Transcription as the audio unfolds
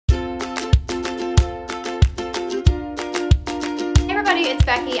everybody, it's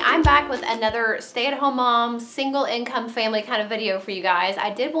Becky. I'm back with another stay-at-home mom, single income family kind of video for you guys.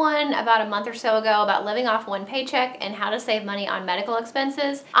 I did one about a month or so ago about living off one paycheck and how to save money on medical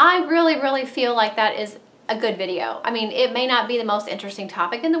expenses. I really feel like that is a good video. I mean, it may not be the most interesting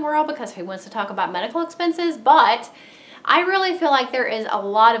topic in the world because who wants to talk about medical expenses, but I really feel like there is a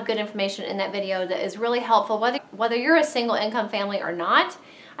lot of good information in that video that is really helpful, whether you're a single income family or not.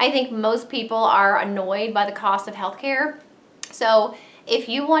 I think most people are annoyed by the cost of healthcare. So if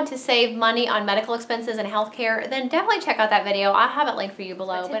you want to save money on medical expenses and healthcare, then definitely check out that video. I'll have it linked for you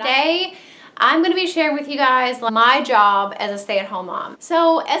below. But today, I'm going to be sharing with you guys my job as a stay-at-home mom.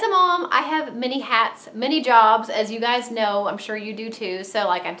 So as a mom, I have many hats, many jobs, as you guys know. I'm sure you do too. So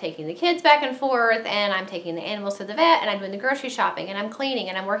like I'm taking the kids back and forth, and I'm taking the animals to the vet, and I'm doing the grocery shopping, and I'm cleaning,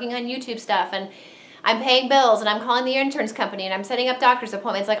 and I'm working on YouTube stuff, and I'm paying bills, and I'm calling the insurance company, and I'm setting up doctor's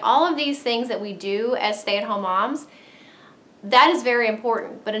appointments. Like all of these things that we do as stay-at-home moms, that is very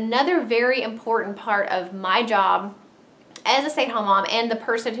important. But another very important part of my job as a stay-at-home mom and the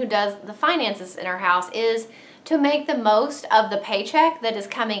person who does the finances in our house is to make the most of the paycheck that is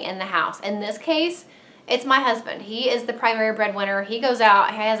coming in the house. In this case, it's my husband. He is the primary breadwinner. He goes out,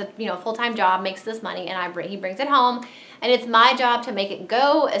 he has a full-time job, makes this money, and he brings it home. And it's my job to make it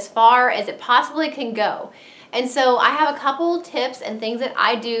go as far as it possibly can go. And so I have a couple tips and things that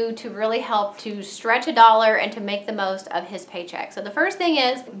I do to really help to stretch a dollar and to make the most of his paycheck. So the first thing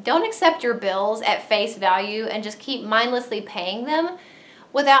is, don't accept your bills at face value and just keep mindlessly paying them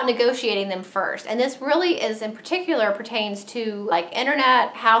without negotiating them first. And this really is in particular pertains to like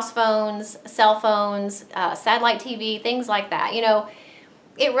internet, house phones, cell phones, satellite TV, things like that. You know,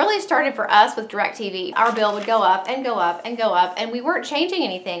 it really started for us with DirecTV. Our bill would go up and go up and go up, and we weren't changing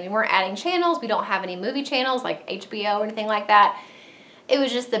anything. We weren't adding channels. We don't have any movie channels like HBO or anything like that. It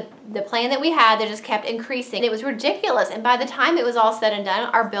was just the plan that we had that just kept increasing. It was ridiculous, and by the time it was all said and done,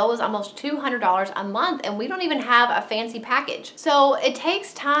 our bill was almost $200 a month, and we don't even have a fancy package. So it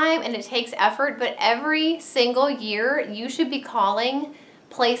takes time and it takes effort, but every single year you should be calling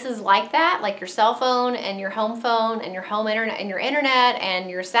places like that, like your cell phone and your home phone and your home internet and your internet and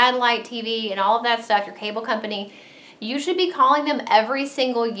your satellite TV and all of that stuff, your cable company. You should be calling them every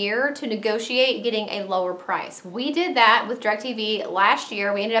single year to negotiate getting a lower price. We did that with DirecTV last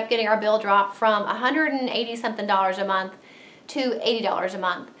year. We ended up getting our bill dropped from $180 something a month to $80 a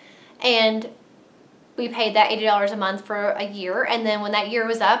month. And we paid that $80 a month for a year, and then when that year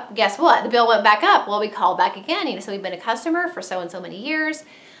was up, guess what? The bill went back up. Well, we called back again. So we've been a customer for so and so many years.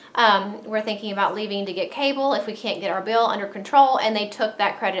 We're thinking about leaving to get cable if we can't get our bill under control, and they took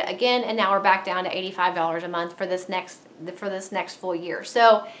that credit again, and now we're back down to $85 a month for this next full year.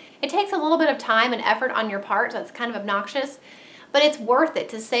 So it takes a little bit of time and effort on your part, so it's kind of obnoxious, but it's worth it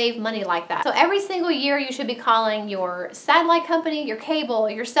to save money like that. So every single year you should be calling your satellite company, your cable,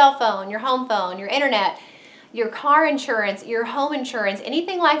 your cell phone, your home phone, your internet, your car insurance, your home insurance,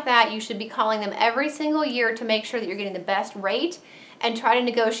 anything like that. You should be calling them every single year to make sure that you're getting the best rate and try to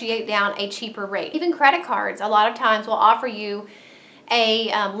negotiate down a cheaper rate. Even credit cards a lot of times will offer you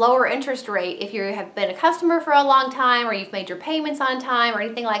a lower interest rate if you have been a customer for a long time, or you've made your payments on time, or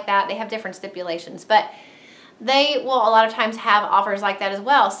anything like that. They have different stipulations, but they will a lot of times have offers like that as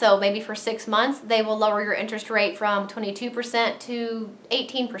well. So maybe for 6 months, they will lower your interest rate from 22% to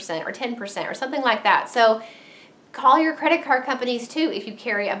 18% or 10% or something like that. So call your credit card companies too if you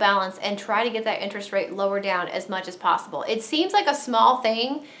carry a balance, and try to get that interest rate lowered down as much as possible. It seems like a small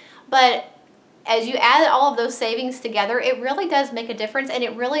thing, but as you add all of those savings together, it really does make a difference, and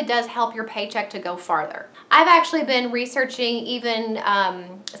it really does help your paycheck to go farther. I've actually been researching even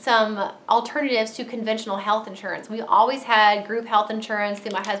some alternatives to conventional health insurance. We always had group health insurance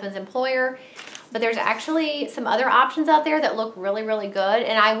through my husband's employer, but there's actually some other options out there that look really good,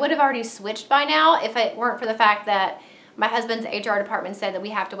 and I would have already switched by now if it weren't for the fact that my husband's HR department said that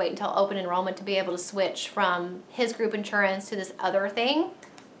we have to wait until open enrollment to be able to switch from his group insurance to this other thing.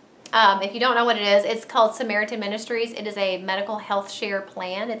 If you don't know what it is, it's called Samaritan Ministries. It is a medical health share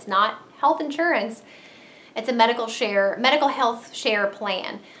plan. It's not health insurance. It's a medical health share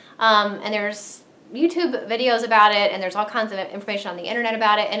plan. And there's YouTube videos about it, and there's all kinds of information on the internet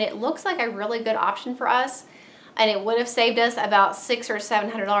about it, and it looks like a really good option for us. And it would have saved us about $600 or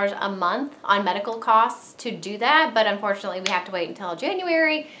 $700 a month on medical costs to do that, but unfortunately we have to wait until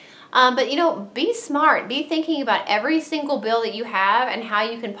January. But you know, be smart. Be thinking about every single bill that you have and how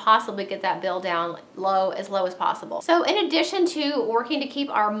you can possibly get that bill down low as possible. So in addition to working to keep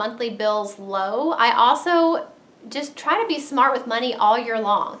our monthly bills low, I also just try to be smart with money all year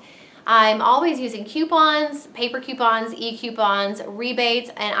long. I'm always using coupons, paper coupons, e-coupons,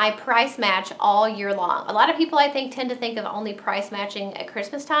 rebates, and I price match all year long. A lot of people, I think, tend to think of only price matching at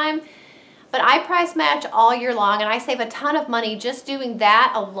Christmas time, but I price match all year long, and I save a ton of money just doing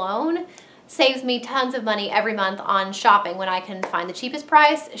that alone. Saves me tons of money every month on shopping when I can find the cheapest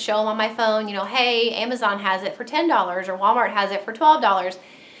price, show them on my phone, you know, hey, Amazon has it for $10 or Walmart has it for $12,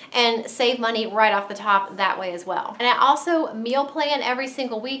 and save money right off the top that way as well. And I also meal plan every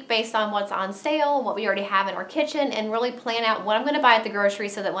single week based on what's on sale, what we already have in our kitchen, and really plan out what I'm gonna buy at the grocery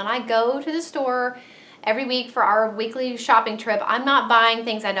so that when I go to the store every week for our weekly shopping trip, I'm not buying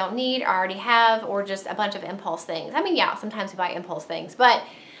things I don't need or already have, or just a bunch of impulse things. I mean, yeah, sometimes we buy impulse things, but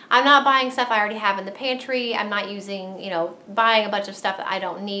I'm not buying stuff I already have in the pantry. I'm not using, you know, buying a bunch of stuff that I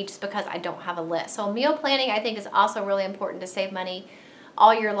don't need just because I don't have a list. So meal planning, I think, is also really important to save money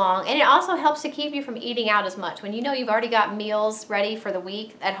all year long. And it also helps to keep you from eating out as much. When you know you've already got meals ready for the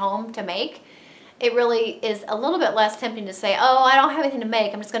week at home to make, it really is a little bit less tempting to say, oh, I don't have anything to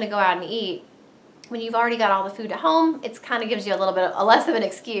make, I'm just gonna go out and eat. When you've already got all the food at home, it kind of gives you a little bit of less of an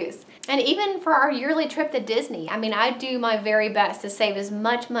excuse. And even for our yearly trip to Disney, I mean, I do my very best to save as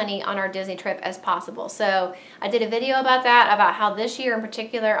much money on our Disney trip as possible. So I did a video about that, about how this year in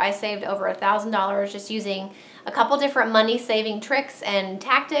particular, I saved over $1,000 just using a couple different money saving tricks and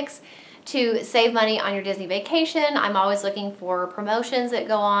tactics to save money on your Disney vacation. I'm always looking for promotions that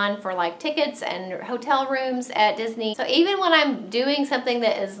go on for like tickets and hotel rooms at Disney. So even when I'm doing something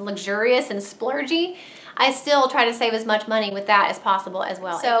that is luxurious and splurgy, I still try to save as much money with that as possible as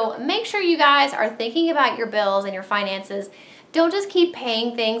well. So make sure you guys are thinking about your bills and your finances. Don't just keep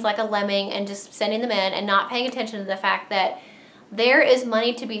paying things like a lemming and just sending them in and not paying attention to the fact that there is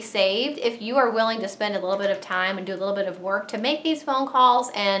money to be saved if you are willing to spend a little bit of time and do a little bit of work to make these phone calls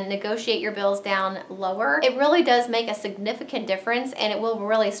and negotiate your bills down lower. It really does make a significant difference, and it will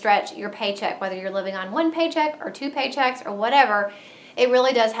really stretch your paycheck, whether you're living on one paycheck or two paychecks or whatever. It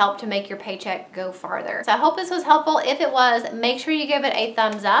really does help to make your paycheck go farther. So I hope this was helpful. If it was, make sure you give it a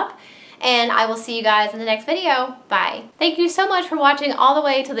thumbs up. And I will see you guys in the next video. Bye. Thank you so much for watching all the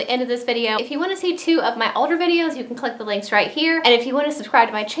way to the end of this video. If you want to see 2 of my older videos, you can click the links right here. And if you want to subscribe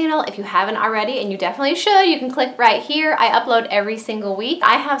to my channel, if you haven't already, and you definitely should, you can click right here. I upload every single week.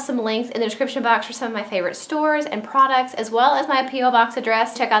 I have some links in the description box for some of my favorite stores and products, as well as my P.O. Box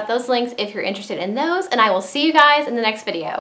address. Check out those links if you're interested in those, and I will see you guys in the next video.